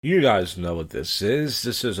You guys know what this is.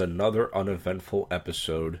 This is another uneventful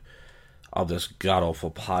episode of this god-awful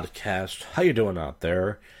podcast. How you doing out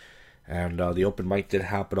there? And the open mic did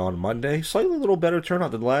happen on Monday. Slightly a little better turnout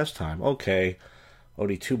than last time. Okay,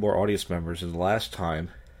 only 2 more audience members than the last time.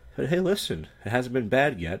 But hey, listen, it hasn't been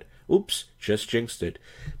bad yet. Oops, just jinxed it.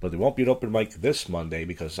 But there won't be an open mic this Monday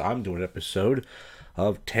because I'm doing an episode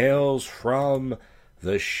of Tales from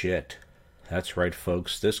the Shit. That's right,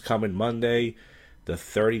 folks. This coming Monday, the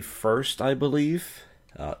 31st, I believe,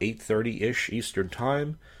 8:30-ish Eastern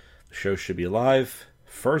Time. The show should be live.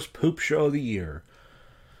 First poop show of the year.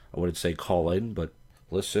 I wouldn't say call in, but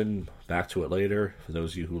listen back to it later for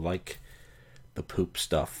those of you who like the poop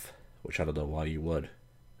stuff, which I don't know why you would.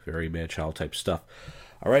 Very man-child type stuff.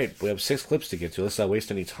 Alright, we have 6 clips to get to. Let's not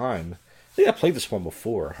waste any time. I think I played this one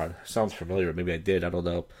before. Sounds familiar. Maybe I did. I don't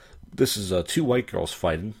know. This is 2 white girls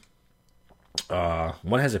fighting.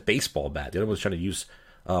 One has a baseball bat. The other one's trying to use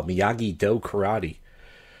Miyagi-Do karate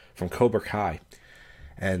from Cobra Kai.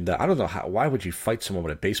 And I don't know why would you fight someone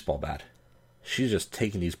with a baseball bat? She's just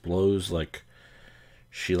taking these blows like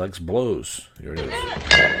she likes blows. Here it is.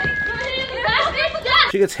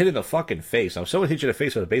 She gets hit in the fucking face. Now, if someone hits you in the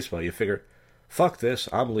face with a baseball, you figure, fuck this,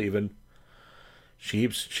 I'm leaving. She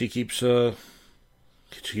keeps going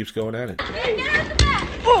at it.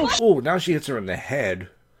 Oh, now she hits her in the head.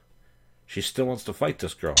 She still wants to fight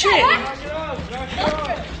this girl.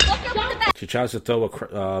 She tries to throw a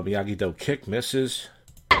Miyagi-Do kick, misses.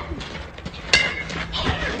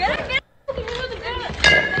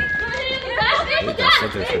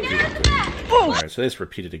 Alright, so this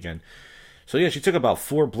repeated again. So yeah, she took about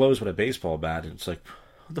 4 blows with a baseball bat, and it's like,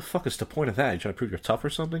 what the fuck is the point of that? You trying to prove you're tough or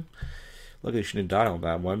something? Luckily she didn't die on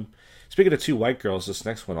that one. Speaking of 2 white girls, this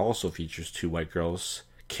next one also features 2 white girls.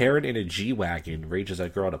 Karen in a G-Wagon rages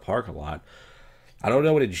that girl in the parking lot. I don't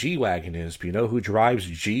know what a G-Wagon is, but you know who drives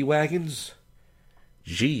G-Wagons?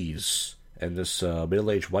 G's. And this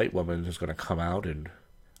middle-aged white woman is going to come out and...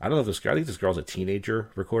 I don't know if this girl... I think this girl's a teenager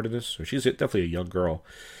recording this. Or she's definitely a young girl.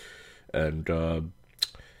 And,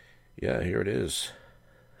 yeah, here it is.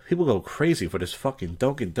 People go crazy for this fucking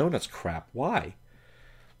Dunkin' Donuts crap. Why?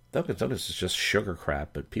 Dunkin' Donuts is just sugar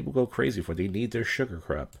crap, but people go crazy for it. They need their sugar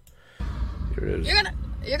crap. Here it is.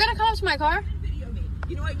 You're gonna come up to my car?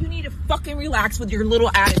 You know what? You need to fucking relax with your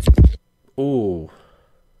little attitude. Ooh.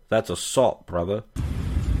 That's assault, brother.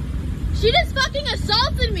 She just fucking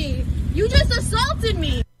assaulted me! You just assaulted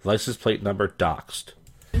me! License plate number doxed.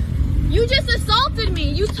 You just assaulted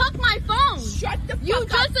me! You took my phone! Shut the fuck You up.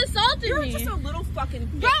 just assaulted You're me! just a little fucking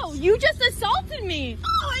bitch. Bro, you just assaulted me!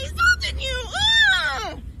 Oh, I assaulted you!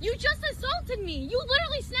 Ah! You just assaulted me! You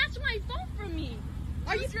literally snatched my phone from me!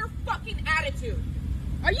 Use your fucking attitude.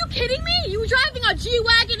 Are you kidding me? You driving a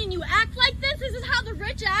G-Wagon and you act like this? This is how the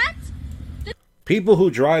rich act? People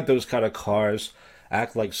who drive those kind of cars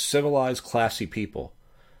act like civilized, classy people.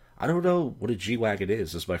 I don't know what a G-Wagon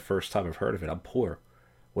is. This is my first time I've heard of it. I'm poor.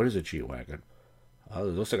 What is a G-Wagon? Oh,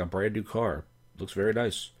 it looks like a brand new car. Looks very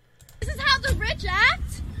nice. This is how the rich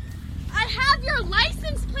act? I have your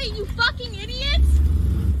license plate, you fucking idiots!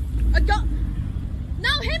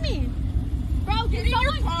 No, hit me! Bro, Get in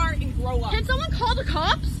your car and grow up. Can someone call the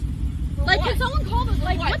cops? For Like, what? can someone call the...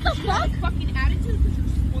 Like, what the You fuck? have a fucking attitude because you're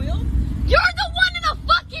spoiled? You're the one in a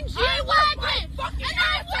fucking I like my G-Wagon! fucking And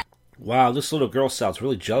I attitude. Wow, this little girl sounds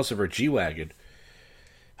really jealous of her G-Wagon.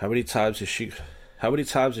 How many times is she gonna bring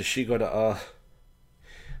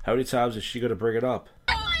it up?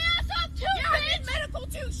 my ass up too, Yeah, I'm in bitch! medical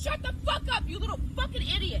too. Shut the fuck up, you little fucking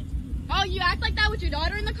idiot. Oh, you act like that with your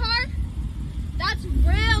daughter in the car? That's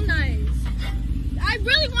real nice. I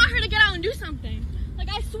really want her to get out and do something. Like,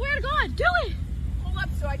 I swear to God, do it! Pull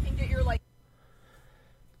up so I can get your, like...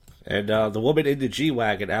 And the woman in the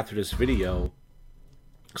G-Wagon after this video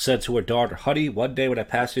said to her daughter, honey, one day when I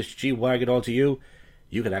pass this G-Wagon onto you,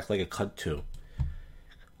 you can act like a cunt too.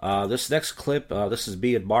 This next clip, this is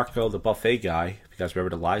me and Marco, the buffet guy. If you guys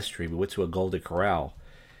remember the live stream, we went to a Golden Corral.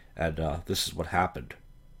 And this is what happened.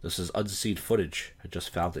 This is unseen footage. I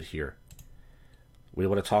just found it here. We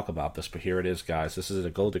don't want to talk about this, but here it is, guys. This is a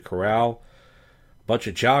Golden Corral. A bunch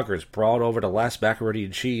of joggers brought over the last macaroni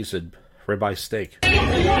and cheese and ribeye steak.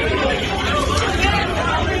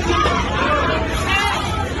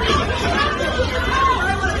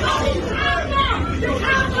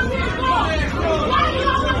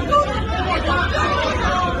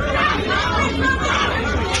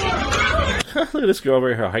 Look at this girl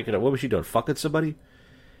over here hiking up. What was she doing? Fucking somebody?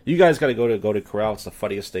 You guys gotta go to Corral. It's the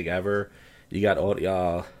funniest thing ever. You got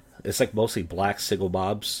all it's like mostly black single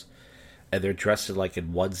moms, and they're dressed in like in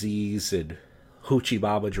onesies and hoochie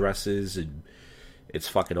mama dresses, and it's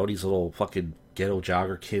fucking all these little fucking ghetto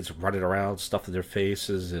jogger kids running around, stuffing their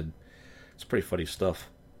faces, and it's pretty funny stuff.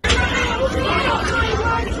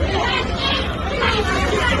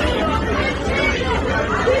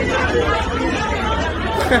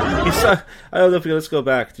 I don't know if let's go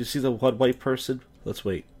back. Do you see the one white person? Let's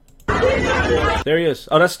wait. There he is.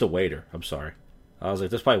 Oh, that's the waiter. I'm sorry. I was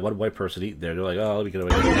like, there's probably one white person eating there. They're like, oh, let me get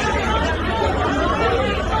away. Look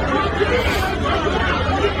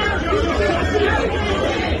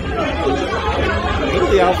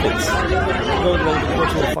at the outfits. Go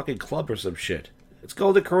to a fucking club or some shit. It's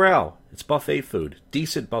Golden Corral. It's buffet food.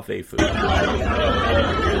 Decent buffet food.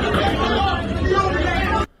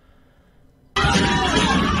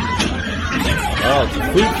 Oh, it's a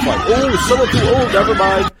food fight. Oh, never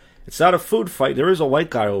mind. It's not a food fight. There is a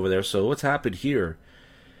white guy over there, so what's happened here?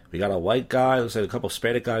 We got a white guy. Looks like a couple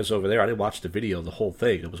Hispanic guys over there. I didn't watch the video, the whole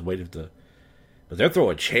thing. I was waiting to... But they're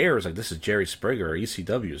throwing chairs like this is Jerry Springer or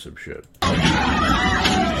ECW or some shit. Oh,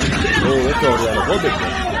 they're throwing down a woman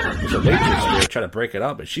there. There's a waitress there trying to break it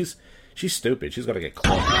up, but she's stupid. She's going to get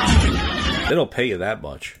caught. They don't pay you that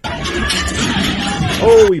much.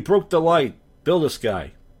 Oh, he broke the light. Bill this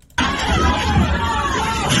guy.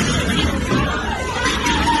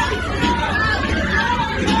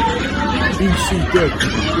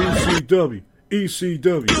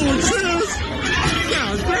 ECW.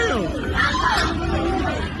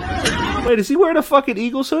 Wait, is he wearing a fucking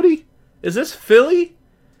Eagles hoodie? Is this Philly?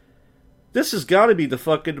 This has got to be the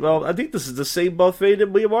fucking... Well, I think this is the same buffet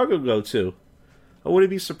that me and Margo go to. I wouldn't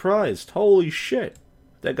be surprised. Holy shit.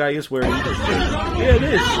 That guy is wearing Eagles jersey. Yeah, it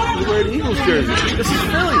is. He's wearing an Eagles jersey. This is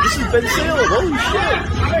Philly. This is Ben Salem. Holy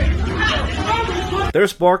shit.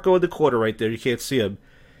 There's Marco in the corner right there. You can't see him.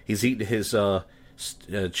 He's eating his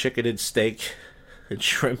chicken and steak and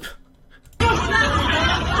shrimp.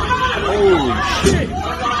 Holy shit.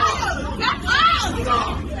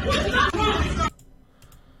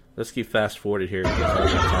 Let's keep fast forwarded here.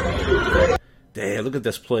 Damn, look at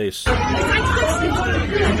this place.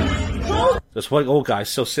 This one old guy's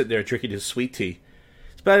still sitting there drinking his sweet tea.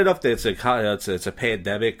 It's bad enough that it's a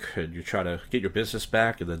pandemic and you're trying to get your business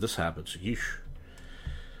back, and then this happens. Yeesh.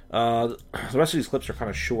 The rest of these clips are kind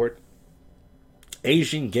of short.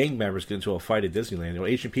 Asian gang members get into a fight at Disneyland. You know,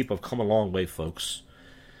 Asian people have come a long way, folks.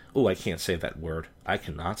 Oh, I can't say that word. I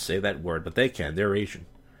cannot say that word, but they can. They're Asian.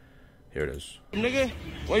 Here it is. Nigga,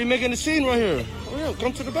 why you making a scene right here? Oh, yeah,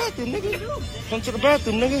 come to the bathroom, nigga. Come to the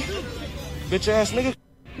bathroom, nigga. Bitch ass nigga.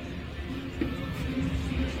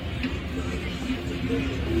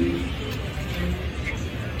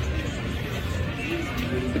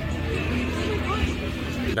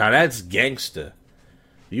 Now that's gangsta.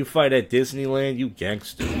 You fight at Disneyland, you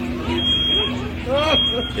gangsta.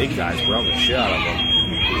 Big guys were on the shit out of him.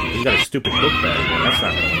 He's got a stupid book bag, man. That's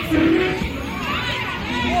not gonna work.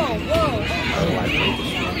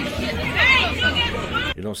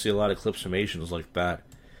 You don't see a lot of clips from Asians like that.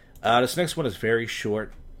 This next one is very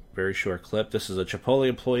short clip. This is a Chipotle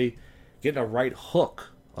employee getting a right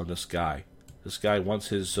hook on this guy. This guy wants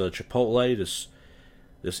his Chipotle.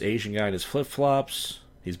 This Asian guy in his flip-flops.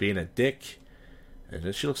 He's being a dick. And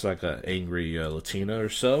then she looks like an angry Latina or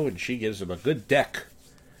so, and she gives him a good deck.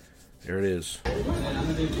 There it is. She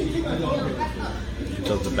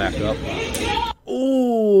does the back up.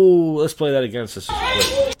 Ooh, let's play that again. This is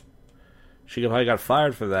quick. She probably got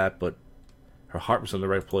fired for that, but her heart was in the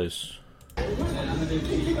right place.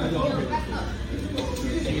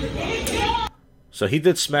 So he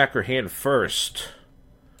did smack her hand first.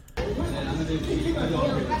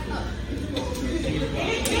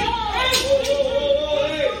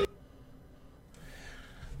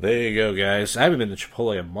 There you go, guys. I haven't been to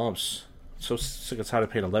Chipotle in months. I'm so sick and tired of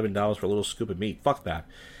paying $11 for a little scoop of meat. Fuck that.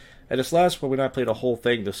 And this last one, when I played a whole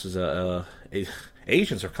thing, this is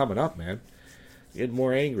Asians are coming up, man. Getting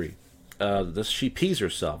more angry. She pees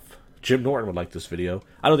herself. Jim Norton would like this video.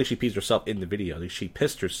 I don't think she pees herself in the video. I think she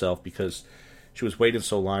pissed herself because she was waiting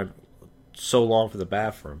so long for the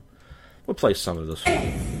bathroom. We'll play some of this.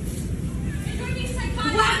 Welcome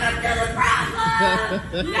to the problem!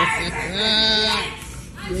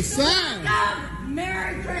 Welcome!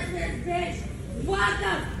 Merry Christmas, bitch!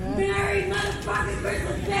 Welcome! Merry motherfucking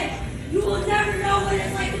Christmas, bitch! You will never know what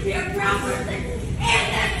it's like to be a brown person in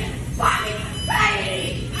this fucking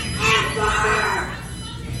society! Ever!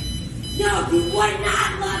 No, you would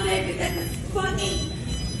not love it because it's fucking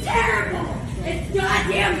terrible! It's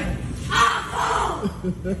goddamn awful!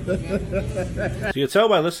 So you can tell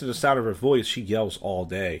by listening to the sound of her voice, she yells all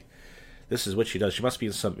day. This is what she does. She must be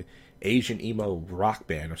in some Asian emo rock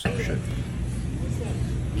band or some shit.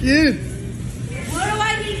 Yeah. What do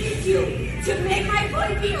I need to do to make my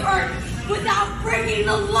voice be heard without breaking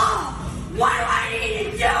the law? What do I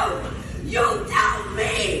need to do? You tell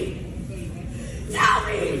me. Tell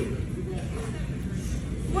me.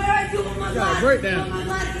 What do I do with my life? What my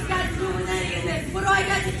life has got to do with any of this? What do I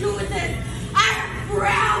got to do with this? I am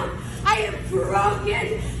proud. I am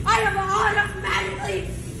broken. I am automatically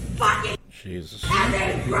fucking Jesus.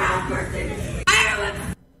 as a brown person. I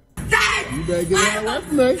am upset. You better get out away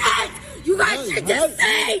from me. You guys should just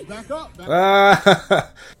say. Back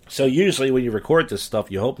up. So usually when you record this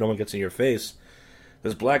stuff, you hope no one gets in your face.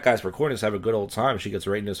 This black guy's recording is having a good old time. She gets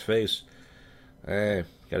right in his face. Hey,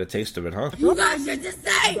 got a taste of it, huh? You guys should just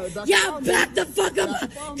say, yeah, back the fuck up,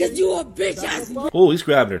 because you a bitch ass Oh, he's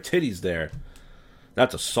grabbing her titties there.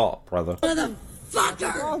 That's assault, brother.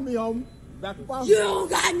 motherfucker. Off me, homie. Back up off You me. don't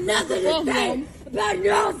got nothing to say about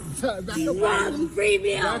no drug free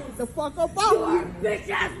meal. Back the fuck up You off are me. a bitch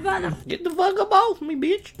ass motherfucker. Get the fuck up off me,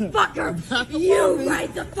 bitch. You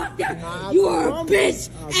right the fuck there. You are a bitch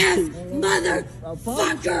ass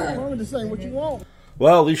motherfucker. This ain't what you want.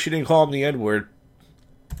 Well, at least she didn't call him the N-word.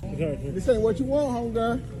 This ain't what you want,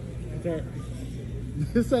 homegirl.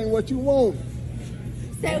 This ain't what you want.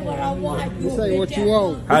 Say what I want. This ain't what you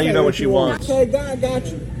want. How you know what she wants? Say God got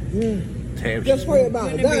you. Damn, Just pray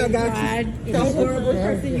about it. God got you. You horrible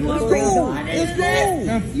person. You wanna bring God into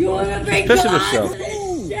this? You wanna bring Pissing God himself. into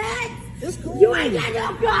this shit? It's cool. You ain't got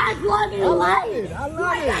no God love in your life. I You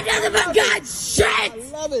love ain't got it. nothing but God shit. I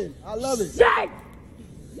love it. I love it. Shit.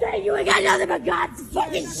 Say you ain't got nothing but God's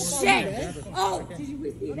fucking shit. Oh, did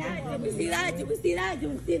you see that? Did we see that? Did we see that? Did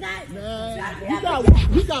we see that? You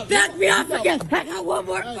got. Back me up again. I got one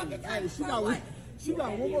more fucking Hey, time. she got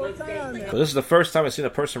one more time now. So this is the first time I've seen a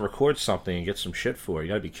person record something and get some shit for it. You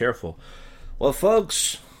gotta be careful. Well,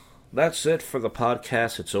 folks, that's it for the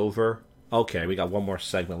podcast. It's over. Okay, we got one more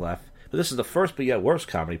segment left. But this is the first but yet worst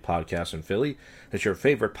comedy podcast in Philly. It's your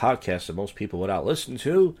favorite podcast that most people would not listen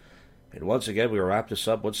to. And once again, we will wrap this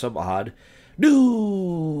up with some odd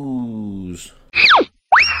news.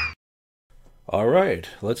 Alright,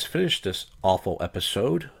 let's finish this awful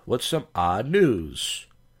episode with some odd news.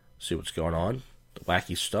 See what's going on. The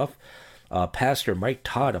wacky stuff. Pastor Mike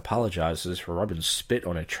Todd apologizes for rubbing spit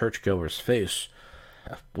on a churchgoer's face.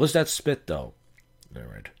 Was that spit, though?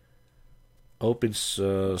 Alright. Open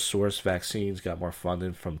source vaccines got more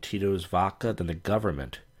funding from Tito's Vodka than the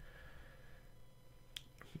government.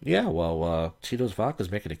 Yeah, well, Tito's Vodka is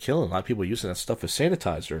making a killing. A lot of people were using that stuff as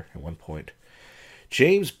sanitizer at one point.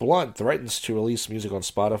 James Blunt threatens to release music on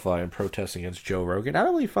Spotify in protest against Joe Rogan. I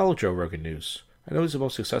don't really follow Joe Rogan news. I know he's the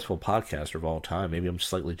most successful podcaster of all time. Maybe I'm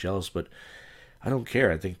slightly jealous, but I don't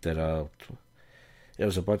care. I think that there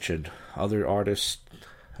was a bunch of other artists.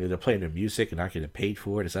 They're playing their music and not getting paid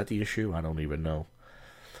for it. Is that the issue? I don't even know.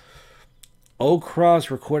 Okraz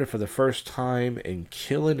recorded for the first time in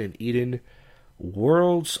killing and eating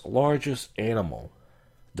world's largest animal,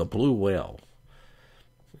 the blue whale.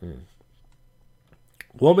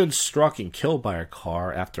 Woman struck and killed by a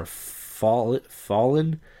car after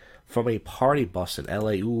fallen from a party bus in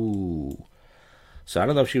LA. Ooh. So I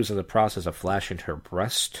don't know if she was in the process of flashing her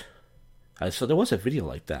breast. So there was a video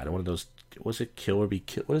like that. One of those, was it Kill or Be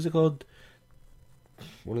Killed? What is it called?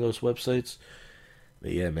 One of those websites.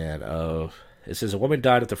 But yeah, man. It says a woman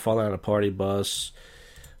died after falling on a party bus.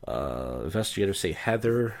 Investigators say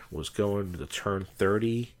Heather was going to turn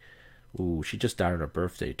 30. Ooh, she just died on her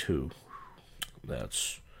birthday, too.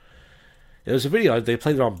 It was a video. They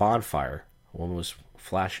played it on Bonfire. A woman was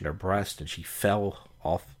flashing her breast, and she fell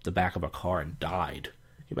off the back of a car and died.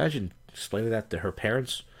 Can you imagine explaining that to her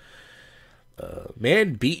parents?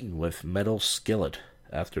 Man beaten with metal skillet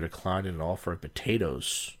after declining an offer of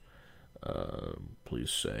potatoes.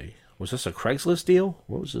 Please say. Was this a Craigslist deal?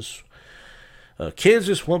 What was this?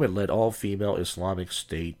 Kansas woman led all-female Islamic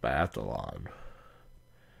State biathlon.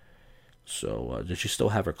 So, does she still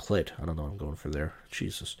have her clit? I don't know what I'm going for there.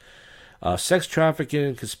 Jesus. Sex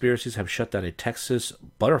trafficking conspiracies have shut down a Texas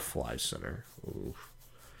butterfly center.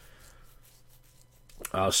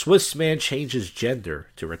 Swiss man changes gender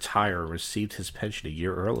to retire and received his pension a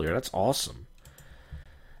year earlier. That's awesome.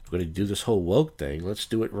 We're going to do this whole woke thing. Let's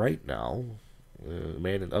do it right now.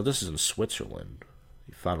 This is in Switzerland.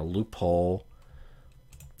 He found a loophole.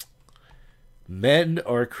 Men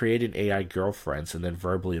are creating AI girlfriends and then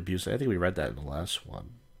verbally abusing. I think we read that in the last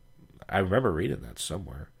one. I remember reading that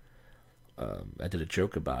somewhere. I did a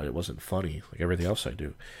joke about it. It wasn't funny, like everything else I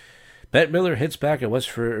do. Bette Miller hits back at West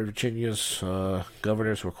Virginia's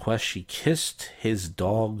governor's request. She kissed his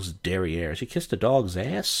dog's derriere. She kissed the dog's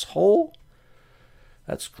asshole?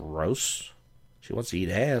 That's gross. She wants to eat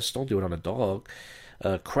ass. Don't do it on a dog.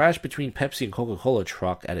 Crash between Pepsi and Coca-Cola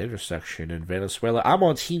truck at intersection in Venezuela. I'm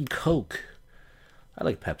on Team Coke. I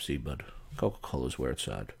like Pepsi, but Coca-Cola's where it's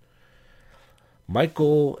at.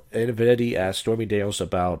 Michael Invenetti asked Stormy Daniels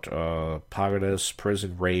about Paganis,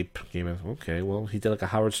 prison rape. Okay, well, he did like a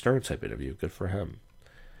Howard Stern type interview. Good for him.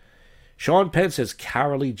 Sean Penn says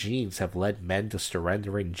Carolee jeans have led men to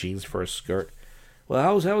surrendering jeans for a skirt.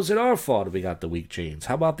 Well, how's it our fault if we got the weak jeans?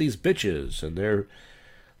 How about these bitches and their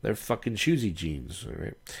fucking choosy jeans? All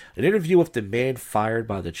right. An interview with the man fired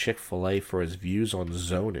by the Chick-fil-A for his views on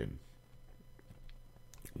zoning.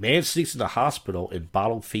 Man sneaks into hospital and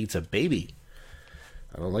bottle feeds a baby.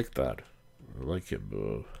 I don't like that. I like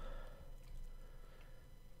him.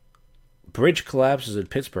 Bridge collapses in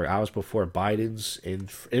Pittsburgh hours before Biden's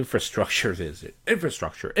infrastructure visit.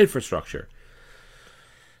 Infrastructure.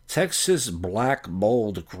 Texas black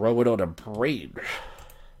mold growing on a brain.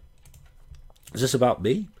 Is this about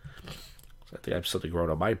me? I think I have something growing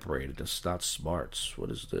on my brain. It's not smarts. What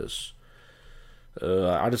is this? I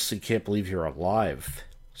honestly can't believe you're alive,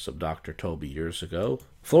 some doctor told me years ago.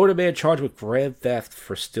 Florida man charged with grand theft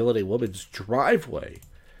for stealing a woman's driveway.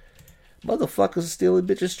 Motherfucker's stealing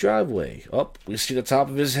bitch's driveway. Oh, we see the top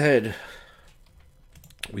of his head.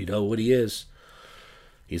 We know what he is.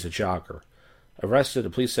 He's a jogger. Arrested,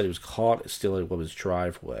 the police said he was caught stealing a woman's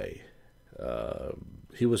driveway.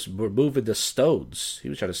 He was removing the stones. He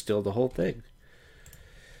was trying to steal the whole thing.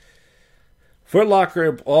 Foot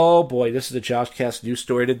Locker, oh boy, this is the Josh Cast news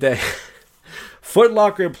story today. Foot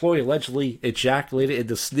Locker employee allegedly ejaculated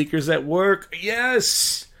into sneakers at work.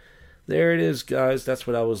 Yes! There it is, guys. That's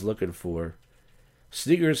what I was looking for.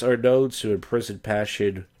 Sneakers are known to imprison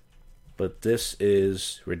passion, but this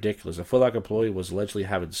is ridiculous. A Foot Locker employee was allegedly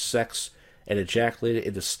having sex and ejaculated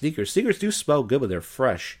into sneakers. Sneakers do smell good when they're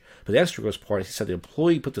fresh, but the extra gross part is he said the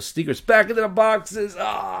employee put the sneakers back into the boxes.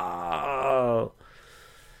 Oh!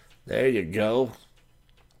 There you go.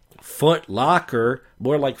 Foot Locker,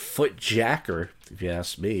 more like Foot Jacker, if you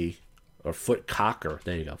ask me. Or Foot Cocker.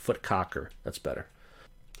 There you go. Foot Cocker. That's better.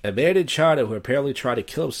 A man in China who apparently tried to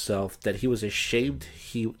kill himself that he was ashamed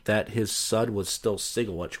that his son was still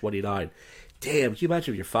single at 29. Damn, can you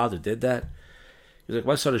imagine if your father did that? He's like,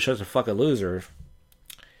 my son is just a fucking loser.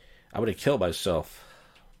 I'm going to kill myself.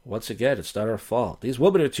 Once again, it's not our fault. These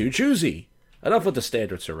women are too choosy. Enough with the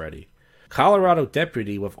standards already. Colorado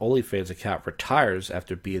deputy with OnlyFans account retires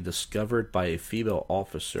after being discovered by a female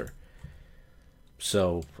officer.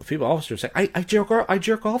 So, a female officer is like, I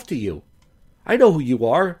jerk off to you. I know who you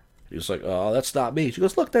are. He's like, oh, that's not me. She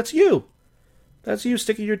goes, look, that's you. That's you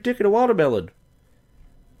sticking your dick in a watermelon.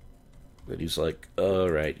 And he's like, all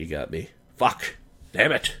right, you got me. Fuck.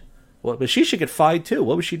 Damn it. Well, but she should get fined, too.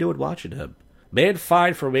 What was she doing watching him? Man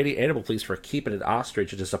fined for remaining animal police for keeping an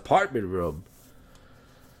ostrich in his apartment room.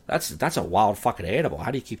 That's a wild fucking animal.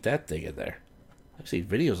 How do you keep that thing in there? I've seen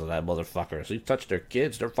videos of that motherfucker. So you touch their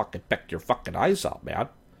kids, they're fucking peck your fucking eyes out, man.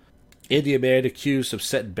 Indian man accused of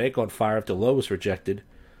setting bank on fire after loan was rejected.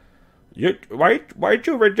 Why'd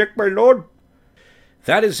you reject my loan?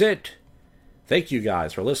 That is it. Thank you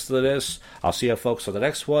guys for listening to this. I'll see you folks on the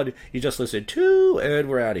next one. You just listened to, and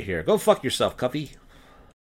we're out of here. Go fuck yourself, Cuffy.